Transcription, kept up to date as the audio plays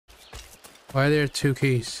Why are there two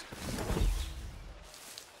keys?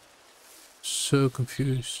 So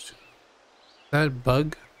confused. Is that a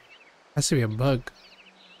bug? Has to be a bug.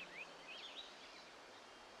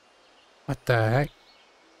 What the heck?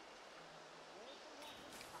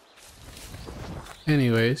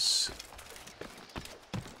 Anyways,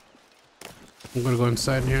 I'm gonna go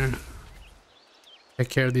inside here. Take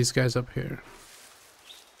care of these guys up here.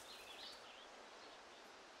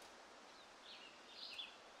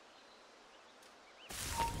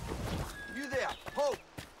 You there? Hope.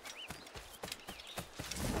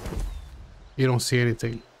 You don't see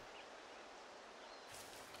anything.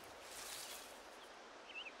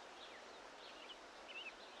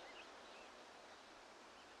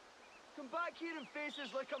 Come back here and face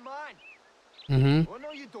us like a man. Mm-hmm. Oh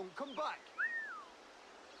no, you don't. Come back.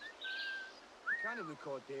 You can't look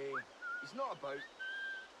all day. He's not about.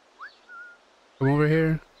 Come over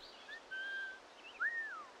here.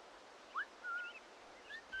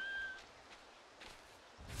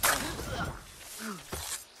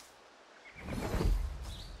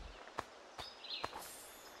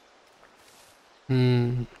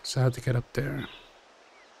 So I have to get up there.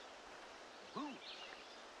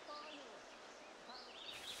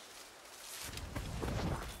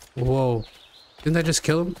 Whoa. Didn't I just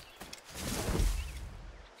kill him?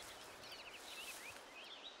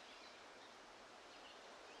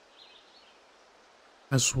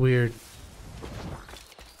 That's weird.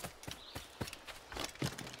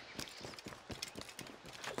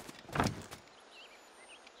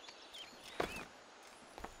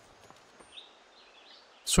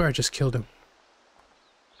 I swear I just killed him.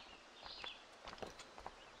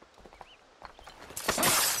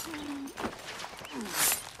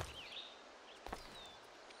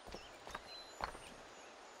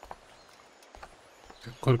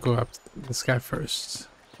 Gotta go up this guy first.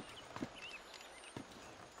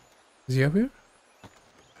 Is he up here?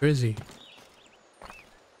 Where is he?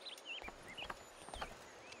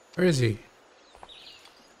 Where is he?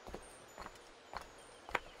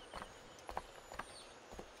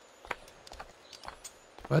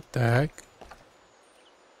 What the heck?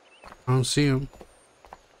 I don't see him.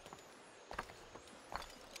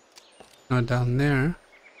 Not down there.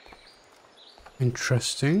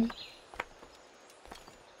 Interesting.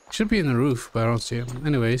 Should be in the roof, but I don't see him.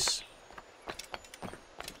 Anyways.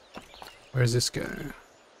 Where's this guy?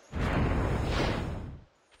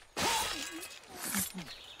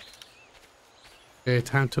 Okay,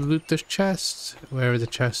 time to loot this chest. Wherever the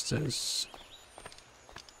chest is.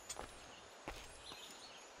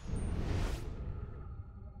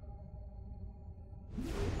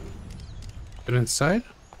 Get inside?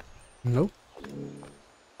 Nope.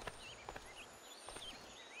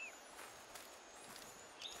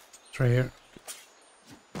 It's right here.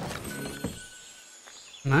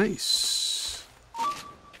 Nice.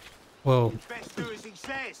 Whoa.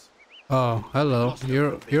 Oh, hello.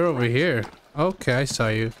 You're over here. Okay, I saw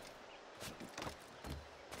you.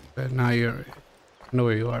 But now I know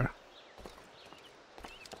where you are.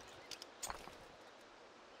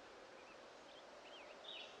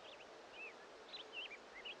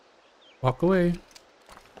 Walk away.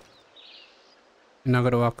 You're not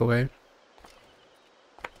gonna walk away.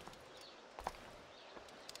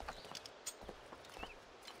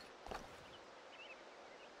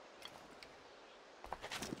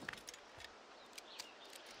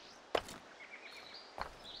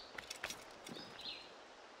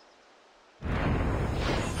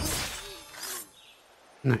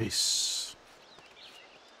 Nice.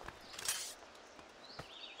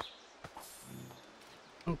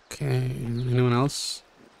 Okay, anyone else?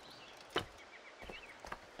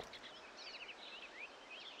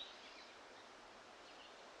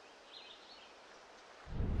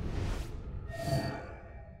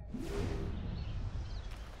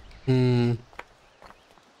 Hmm.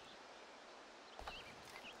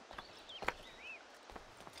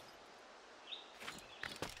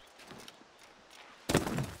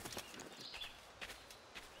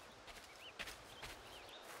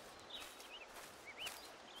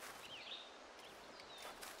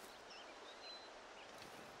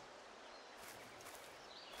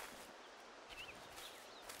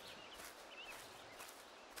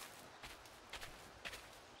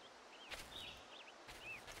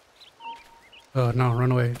 Oh no,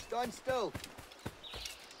 run away. Stand still.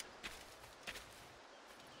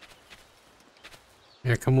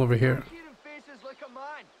 Yeah, come over here. Back here and face us like a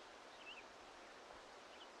man.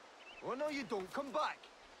 Oh no, you don't. Come back.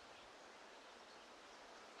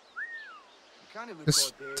 You can't look all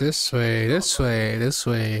day. This way, this way, this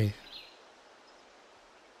way.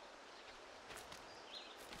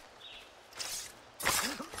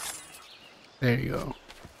 There you go.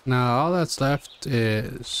 Now all that's left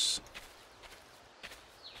is,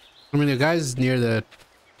 I mean, the guy's near the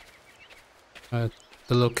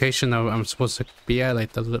location that I'm supposed to be at,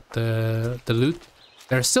 like the loot.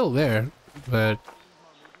 They're still there, but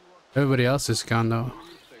everybody else is gone though.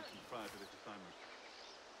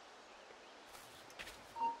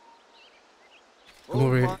 Come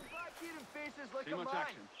over here.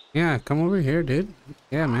 Yeah, come over here, dude.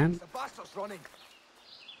 Yeah, man. The bastard's running.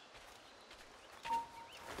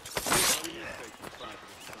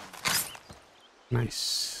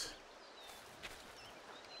 Nice.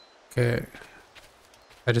 Okay.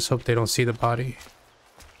 I just hope they don't see the body.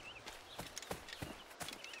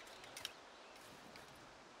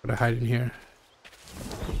 Gotta hide in here.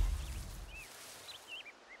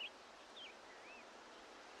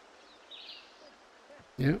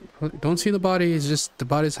 Yeah, don't see the body. It's just the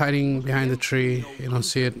body's hiding behind the tree. You don't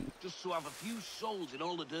see it. Just to have a few souls in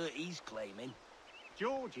all the dirt he's claiming.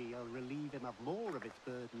 Georgie will relieve him of more of its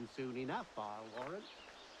burden soon enough, I'll warrant.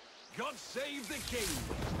 God save the king!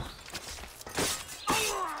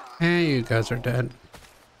 Hey, you guys are dead.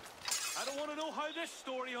 I don't want to know how this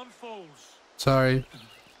story unfolds. Sorry.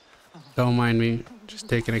 Don't mind me. Just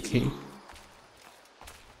taking a key.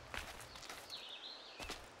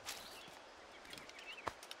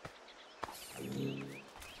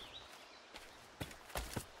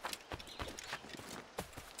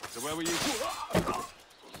 So where were you?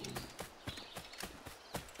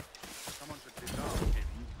 Someone should disarm him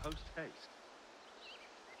post haste.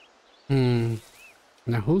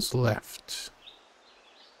 Now who's left?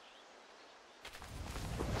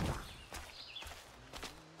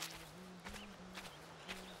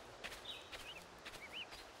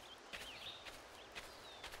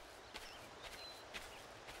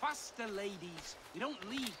 Faster, ladies. We don't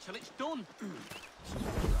leave till it's done.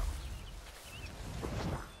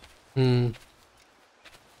 I'm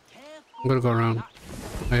gonna go around.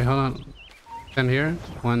 Wait, hold on. 10 here.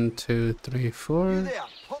 1, 2, 3, 4. You there?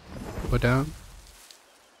 Hop. Go down.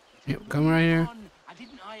 Yep, come right here. I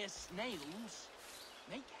didn't hire snails.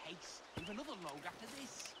 Make haste. We've another load after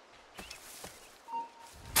this.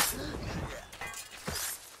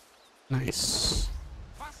 Nice.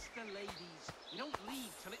 Faster, ladies. We don't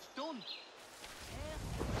leave till it's done.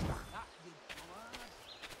 Careful. That did blood.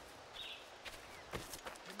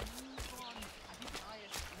 Move on. I didn't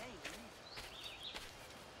hire snails.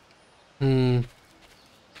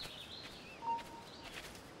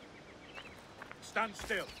 Stand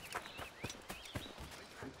still.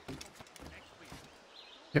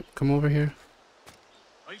 Yep, come over here.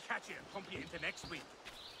 I'll catch you and pump you into next week.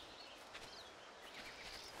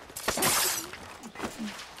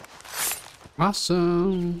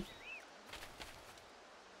 Awesome.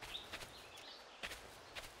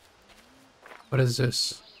 What is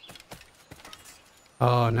this?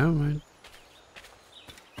 Oh, never mind.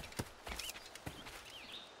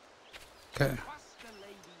 Okay. Faster,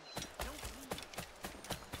 ladies. Don't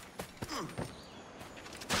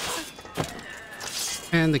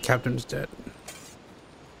leave. And the captain's dead.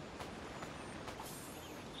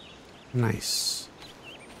 Nice.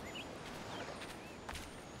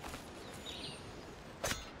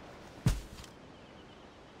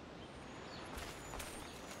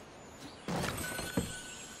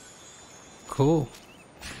 Cool.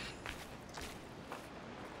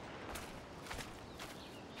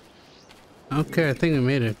 Okay, I think we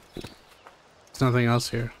made it. There's nothing else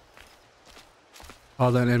here.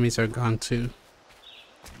 All the enemies are gone too.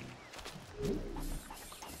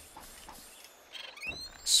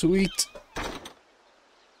 Sweet.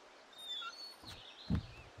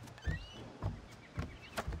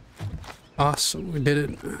 Awesome, we did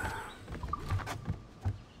it.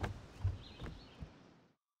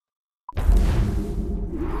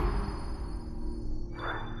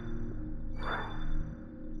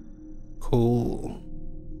 Cool.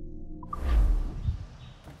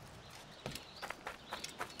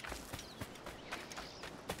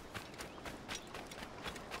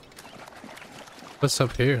 What's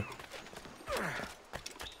up here?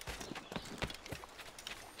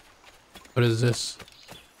 What is this?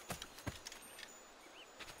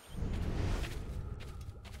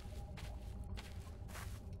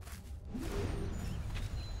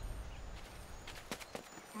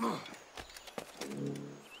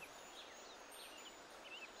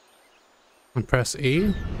 And press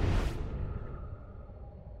E?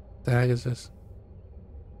 The heck is this?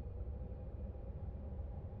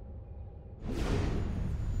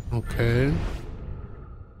 Okay.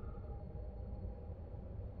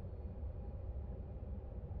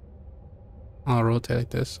 I'll rotate like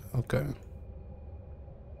this. Okay.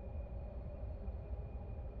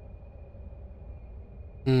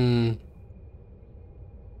 Hmm.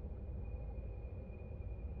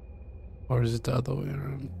 Or is it the other way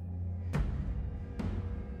around?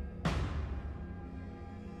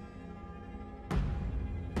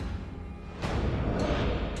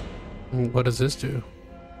 What does this do?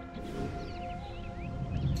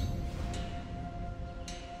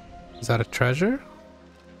 Is that a treasure?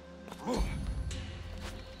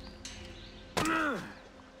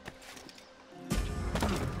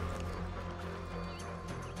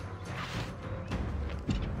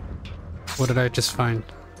 What did I just find?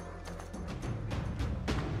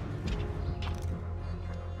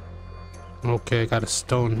 Okay, I got a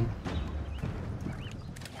stone.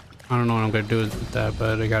 I don't know what I'm gonna do with that,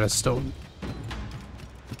 but I got a stone.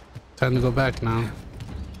 Time to go back now.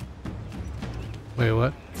 Wait,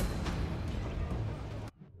 what?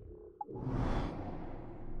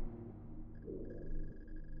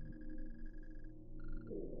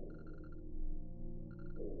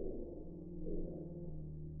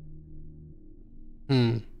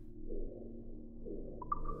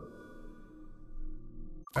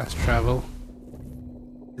 Fast travel.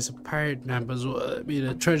 There's a pirate map as well. I mean,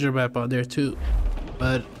 a treasure map out there too.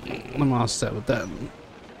 But I'm all set with that.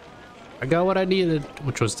 I got what I needed,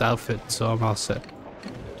 which was the outfit, so I'm all set.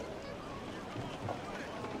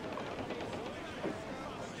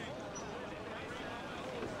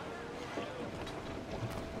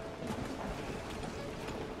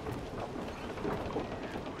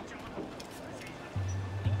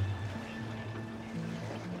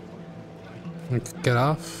 Get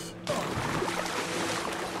off.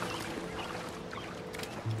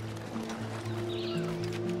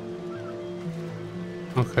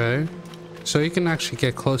 Okay, so you can actually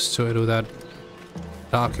get close to it without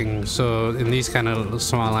docking. So in these kind of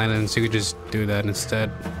small islands, you could just do that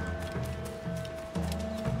instead.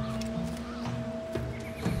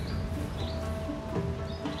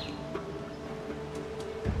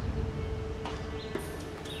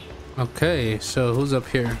 Okay, so who's up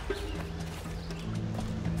here?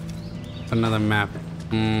 Another map.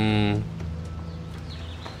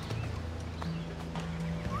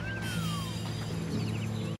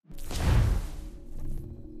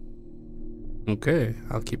 Okay,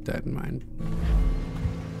 I'll keep that in mind.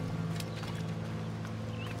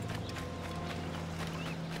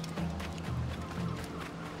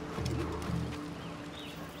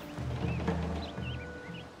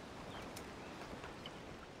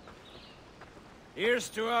 Here's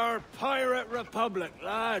to our pirate republic,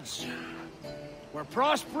 lads. We're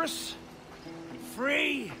prosperous,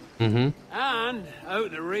 free, and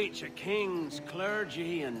out the reach of kings,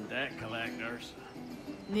 clergy, and debt collectors.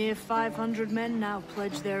 Near 500 men now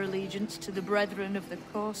pledge their allegiance to the Brethren of the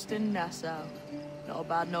Coast in Nassau. Not a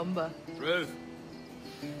bad number. Truth.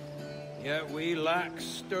 Yet we lack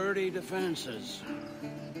sturdy defenses.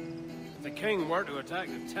 If the king were to attack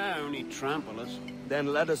the town, he'd trample us.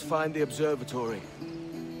 Then let us find the observatory.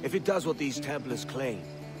 If it does what these Templars claim,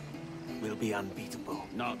 we'll be unbeatable.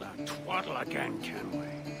 Not that twaddle again, can we?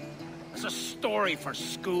 It's a story for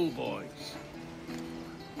schoolboys.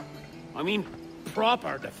 I mean,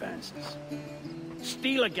 proper defenses.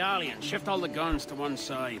 Steal a galleon, shift all the guns to one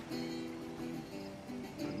side.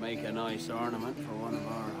 Would make a nice ornament for one of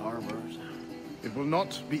our harbors. It will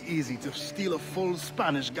not be easy to steal a full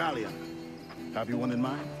Spanish galleon. Have you one in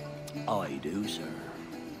mind? I do, sir.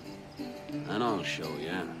 And I'll show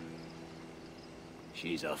you.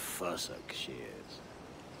 She's a fussock, she is.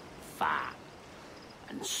 Fat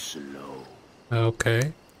and slow.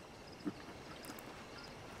 Okay.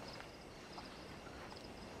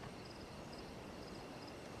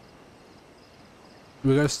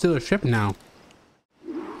 We gotta steal a ship now.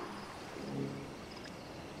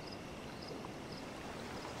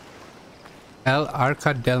 El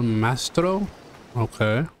Arca del Mastro?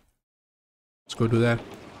 Okay. Let's go do that.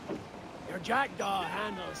 Your jackdaw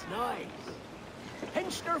handles nice.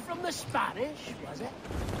 Pinched her from the Spanish, was it?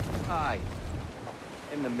 Aye.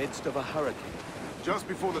 In the midst of a hurricane. Just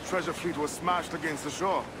before the treasure fleet was smashed against the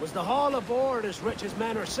shore. Was the haul aboard as rich as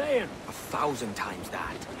men are saying? 1,000 times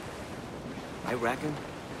that. I reckon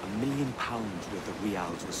 £1 million worth of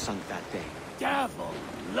reals was sunk that day. Devil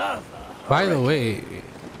love her. By the way,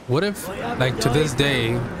 what if, like, to this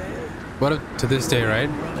day,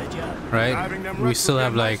 right, we still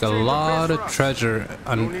have like a lot of treasure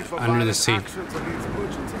under the sea,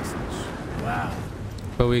 Wow.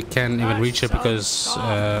 but we can't even reach it because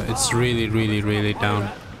it's really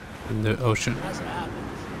down in the ocean, As it happens.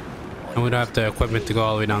 and we don't have the equipment to go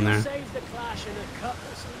all the way down there. Save the clashing of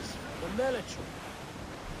cutlasses, the military.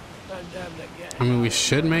 And them that get I mean, we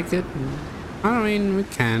should make it. I mean, we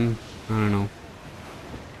can. I don't know.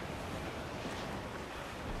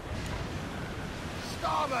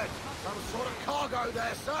 starboard! Some sort of cargo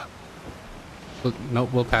there, sir. Nope,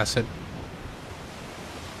 we'll pass it.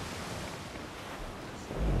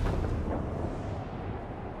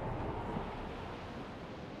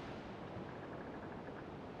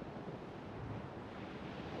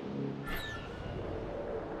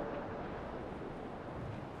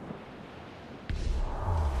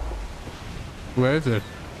 Where is it?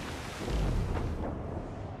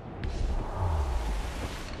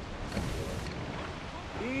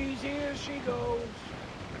 Easy as she goes.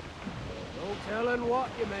 No telling what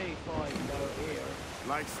you may find out here.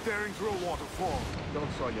 Like staring through a waterfall.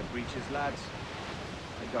 Don't soil your breeches, lads.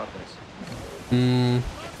 I got this.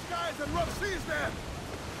 Rough skies and rough seas there.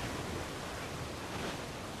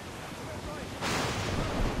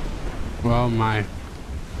 Oh my.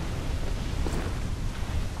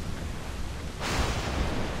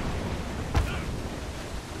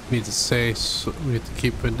 Need to say, so we have to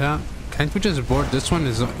keep it down. Can't we just board? This one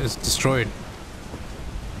is destroyed.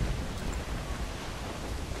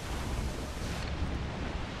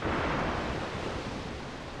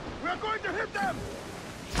 We're going to hit them.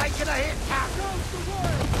 Taking a hit, Cap!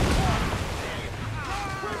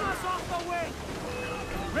 Bring us off the wind!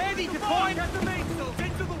 Ready to point at the mainsails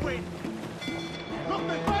into the wind! Look,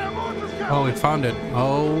 they fire mortars, Captain. Oh, we found it.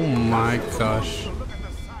 Oh my gosh. Look at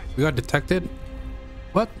the size. We got detected?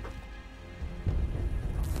 What?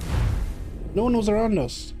 No one was around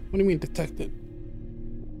us. What do you mean detected?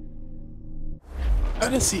 I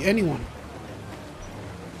didn't see anyone.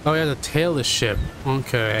 Oh yeah, the tail of the ship.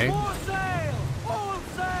 Okay. More sail! All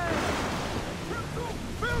sail!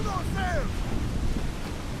 Fill those sails.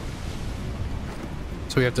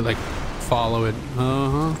 So we have to like follow it.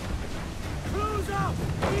 Uh-huh. Cruise up!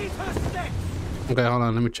 Eat her sticks! Okay, hold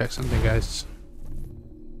on. Let me check something, guys.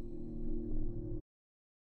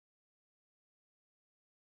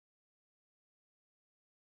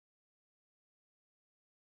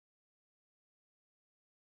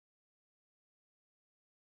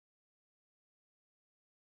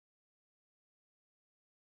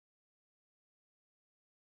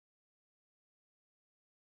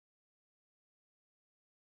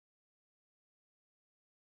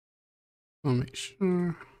 I'll make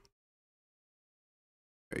sure.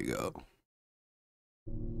 There you go.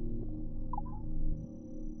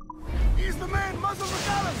 Ease the man, muzzle the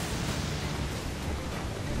gallants.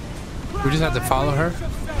 We just have to follow her.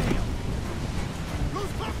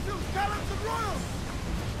 Loose topsails, gallants and royals.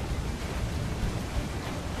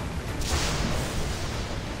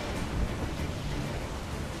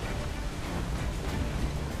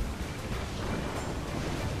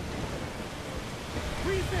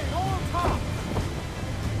 Briefing, all top.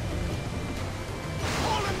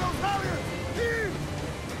 All in those halyards. Heave.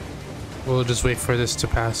 We'll just wait for this to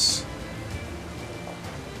pass.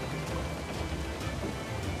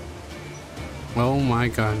 Oh my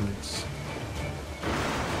goodness.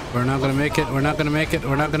 We're not gonna make it. We're not gonna make it.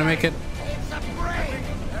 We're not gonna make it. It's a brig!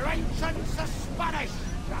 Their ancients are Spanish!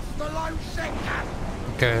 Just the low sector!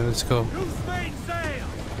 Okay, let's go. Loose mainsail!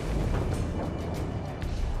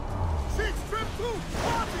 Six, trim two.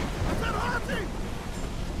 Harty. I said Harty.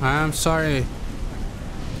 I'm sorry.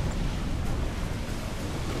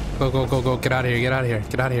 Go, go, go, go. Get out of here. Get out of here.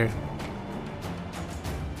 Get out of here.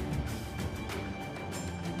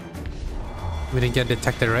 We didn't get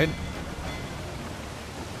detected, right?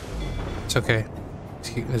 It's okay.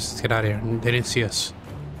 Let's get out of here. They didn't see us.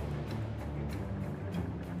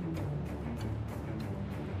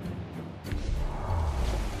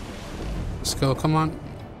 Let's go. Come on.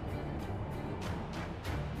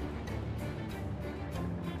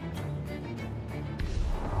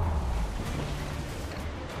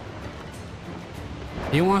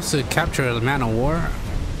 He wants to capture a man of war.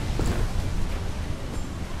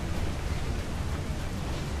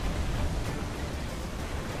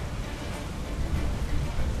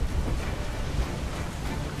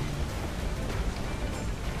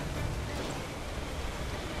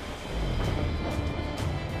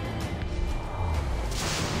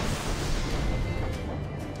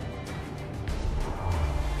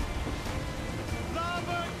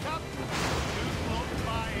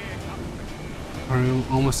 Are we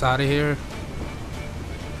almost out of here?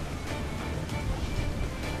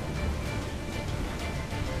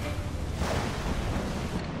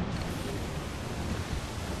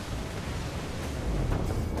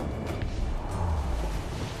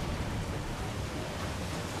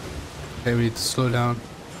 Okay, we need to slow down.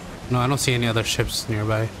 No, I don't see any other ships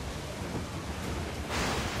nearby.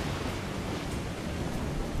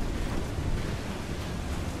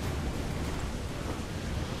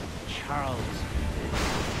 Charles.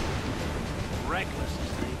 Reckless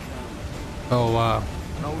as they come. Oh wow.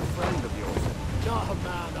 An old friend of yours. Not a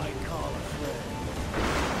man I call a friend.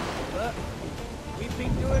 But we've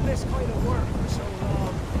been doing this kind of work for so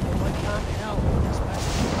long, I can't help but respect it.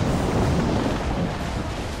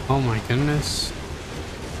 Oh my goodness.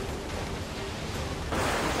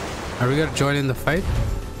 Are we gonna join in the fight?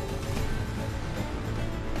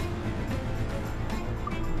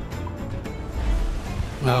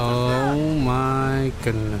 Oh my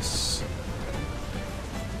goodness.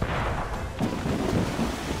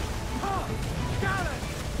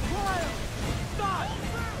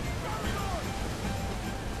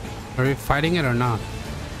 Are we fighting it or not?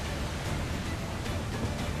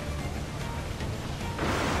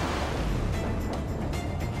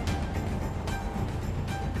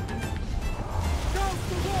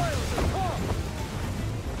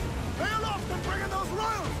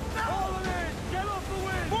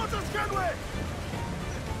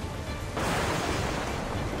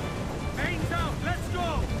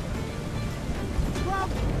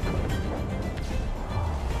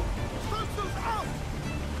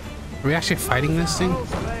 Are we actually fighting this thing?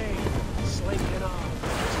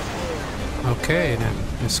 Okay, then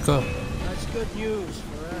let's go. That's good news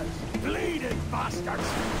for us. Bleeding bastards!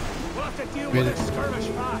 We'll have to deal with this skirmish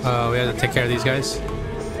fast. We have to take care of these guys.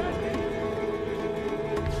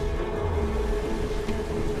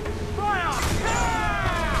 Fire!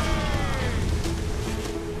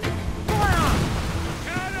 Fire!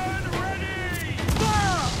 Cannon ready!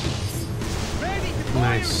 Fire! Ready to fire,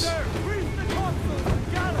 Nice. sir! Grease the tonsils and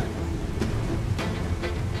gallants!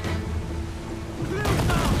 Clear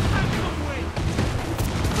now! Action wing!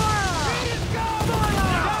 Fire! Let's go!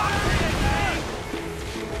 Fire!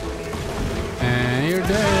 And you're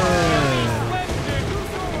dead.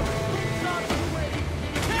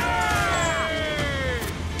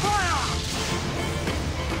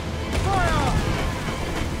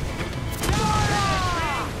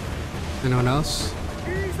 Anyone else?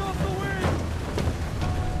 Ease off the wind!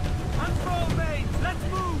 Control mates, let's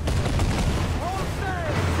move! All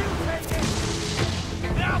sail, you take it!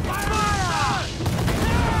 Now fire!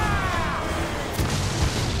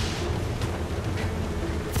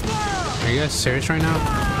 Are you guys serious right now?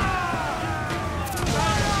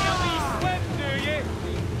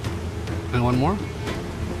 And one more?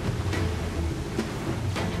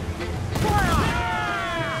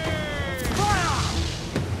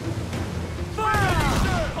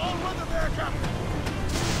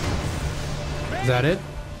 Is that it?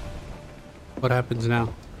 What happens now?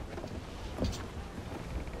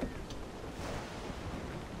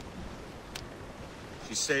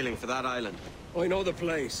 She's sailing for that island. I know the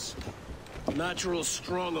place. A natural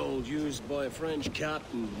stronghold used by a French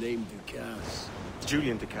captain named Ducasse.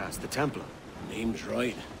 Julian Ducasse, the Templar. Name's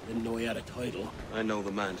right. Didn't know he had a title. I know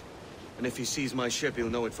the man. And if he sees my ship, he'll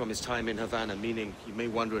know it from his time in Havana, meaning he may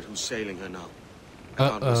wonder at who's sailing her now. I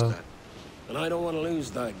can't risk that. And I don't want to lose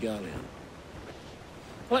that galleon.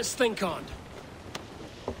 Let's think on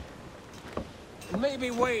it. And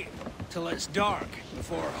maybe wait till it's dark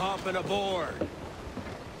before hopping aboard.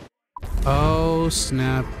 Oh,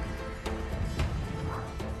 snap.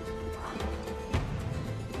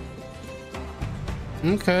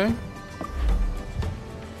 Okay.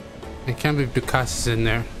 I can't believe Ducasse is in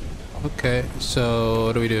there. Okay, so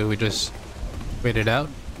what do? We just wait it out?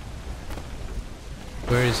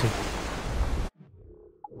 Where is he?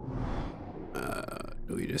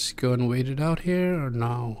 Do we just go and wait it out here or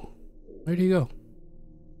no? Where'd he go?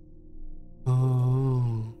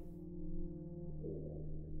 Oh.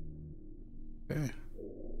 Okay.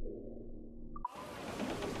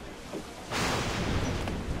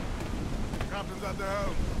 Captain's at the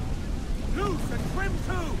helm. Loose and trim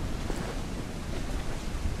too!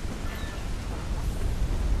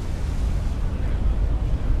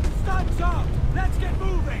 Time's up! Let's get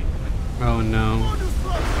moving! Oh no.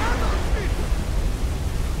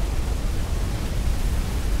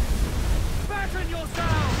 Fasten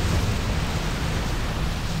yourselves!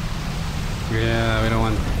 Yeah, we don't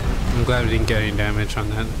want... I'm glad we didn't get any damage on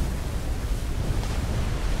that.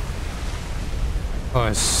 Oh,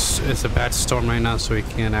 it's a bad storm right now, so we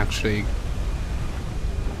can't actually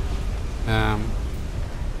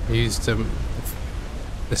use the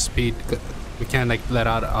speed. We can't like let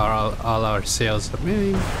out all our sails.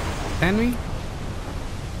 Maybe can we?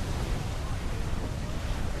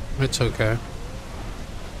 It's okay.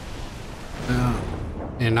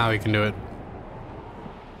 And now we can do it.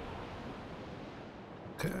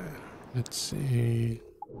 Okay, let's see.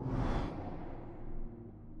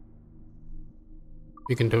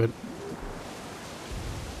 We can do it.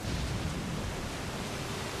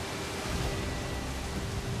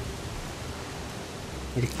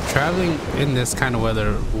 Traveling in this kind of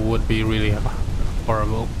weather would be really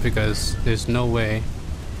horrible because there's no way.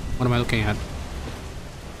 What am I looking at?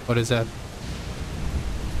 What is that?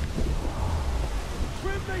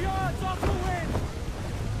 Trim the yards off the wind!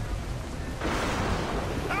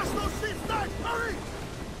 That's no shit, start! Hurry!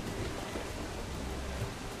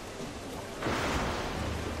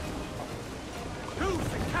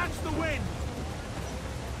 Loose and catch the wind!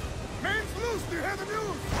 Main's loose, do you hear the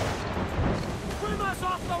news? Trim us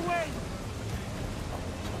off the wind!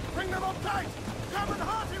 Bring them up tight! Coming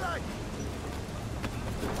hearty like!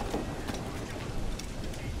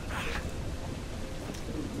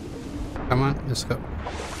 Come on, let's go.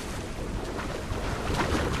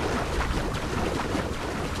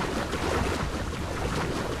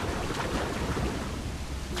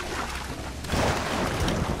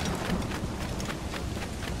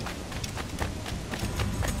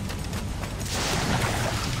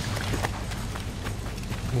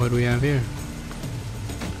 What do we have here?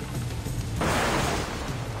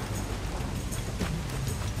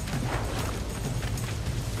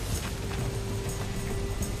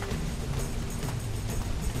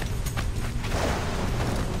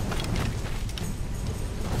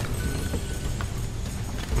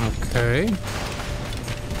 Okay.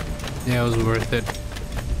 Yeah, it was worth it.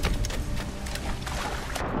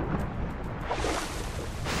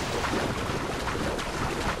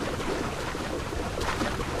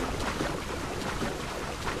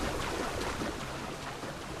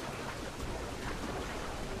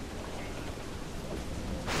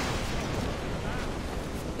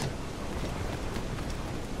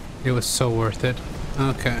 It was so worth it.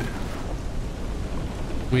 Okay.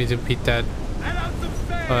 We need to beat that.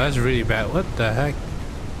 Oh, that's really bad. What the heck?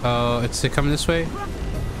 Oh, it's coming this way?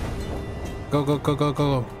 Go, go, go, go,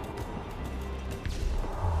 go.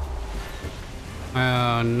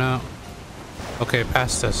 Oh, no. Okay,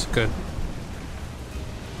 past us. Good.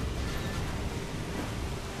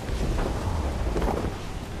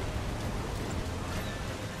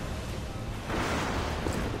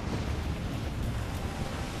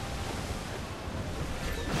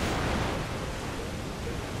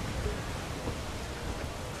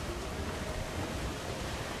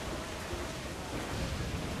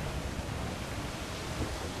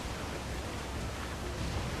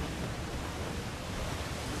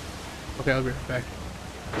 Okay, I'll be right back.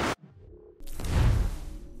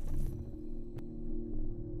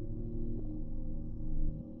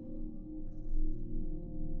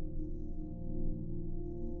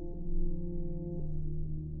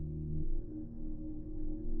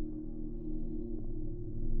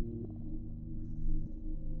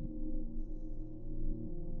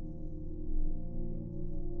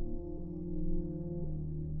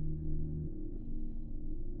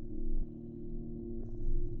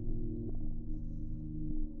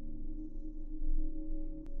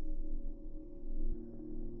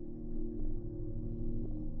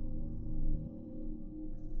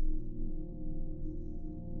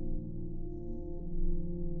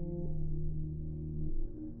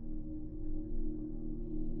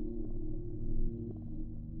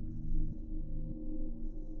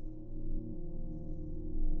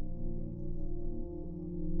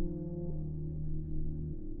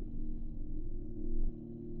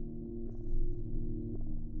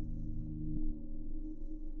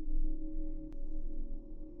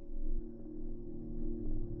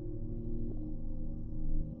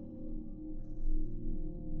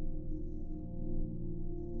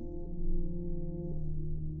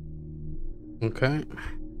 Okay,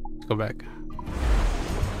 let's go back.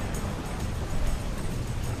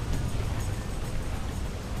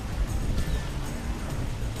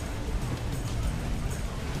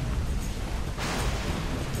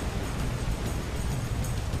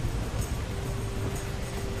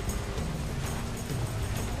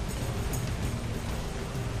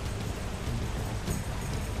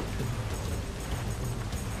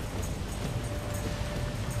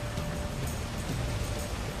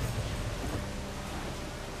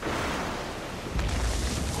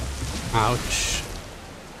 Ouch.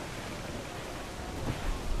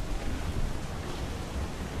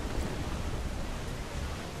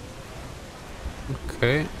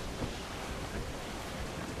 Okay.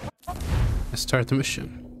 Let's start the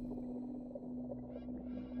mission.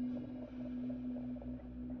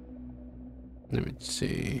 Let me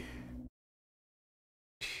see.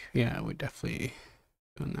 Yeah, we're definitely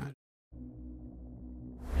doing that.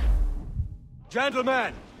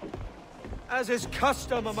 Gentlemen, as is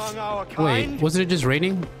custom among our kind, Wait, wasn't it just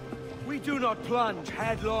raining? we do not plunge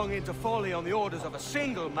headlong into folly on the orders of a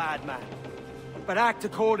single madman, but act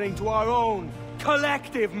according to our own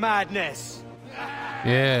collective madness.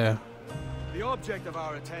 Yeah. The object of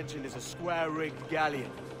our attention is a square-rigged galleon,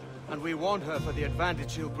 and we want her for the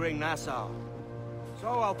advantage she'll bring Nassau. So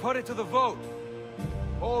I'll put it to the vote.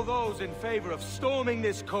 All those in favor of storming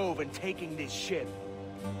this cove and taking this ship,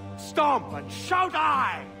 stomp and shout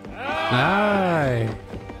aye! Aye.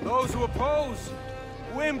 Those who oppose,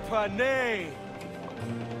 whimper nay.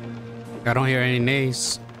 I don't hear any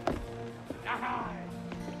nays.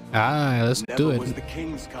 Aye, let's do Never it. was the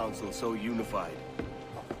King's Council so unified.